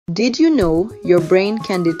Did you know your brain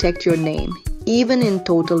can detect your name even in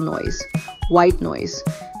total noise, white noise,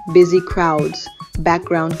 busy crowds,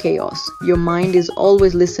 background chaos? Your mind is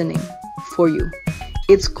always listening for you.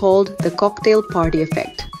 It's called the cocktail party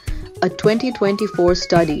effect. A 2024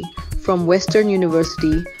 study from Western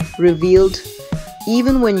University revealed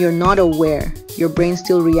even when you're not aware, your brain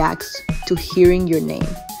still reacts to hearing your name.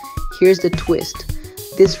 Here's the twist.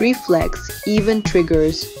 This reflex even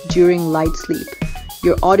triggers during light sleep.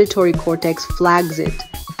 Your auditory cortex flags it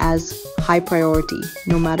as high priority,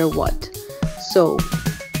 no matter what. So,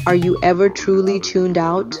 are you ever truly tuned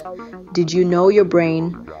out? Did you know your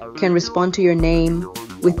brain can respond to your name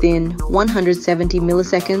within 170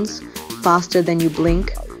 milliseconds, faster than you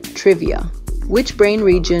blink? Trivia. Which brain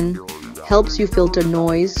region helps you filter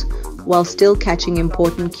noise while still catching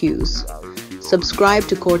important cues? Subscribe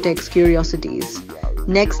to Cortex Curiosities.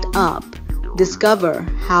 Next up, discover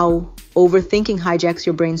how overthinking hijacks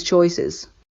your brain's choices.